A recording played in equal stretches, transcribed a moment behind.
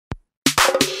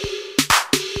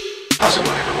How's it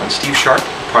going, everyone? Steve Sharp,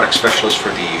 product specialist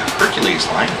for the Hercules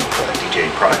line of DJ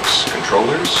products,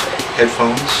 controllers,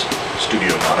 headphones, studio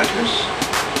monitors.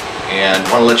 And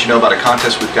want to let you know about a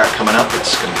contest we've got coming up.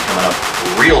 It's going to be coming up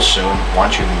real soon.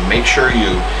 Want you to make sure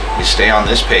you stay on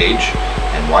this page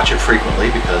and watch it frequently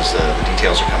because the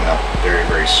details are coming up very,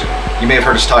 very soon. You may have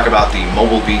heard us talk about the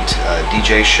Mobile Beat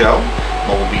DJ show.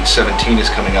 Mobile Beat 17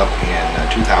 is coming up in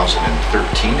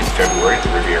 2013 in February at the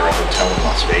Riviera Hotel in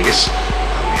Las Vegas.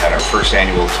 We had our first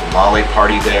annual tamale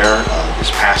party there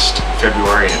this past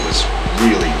February, and it was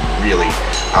really, really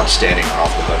outstanding,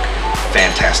 off the hook.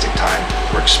 Fantastic time.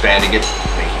 We're expanding it,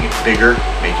 making it bigger,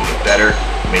 making it better,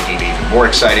 making it even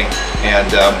more exciting. And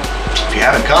if you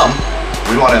haven't come,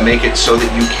 we want to make it so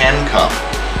that you can come,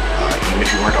 even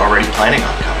if you weren't already planning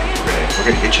on coming.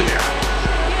 We're gonna get you there.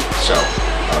 So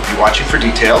be watching for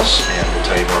details, and we'll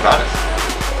tell you more about it.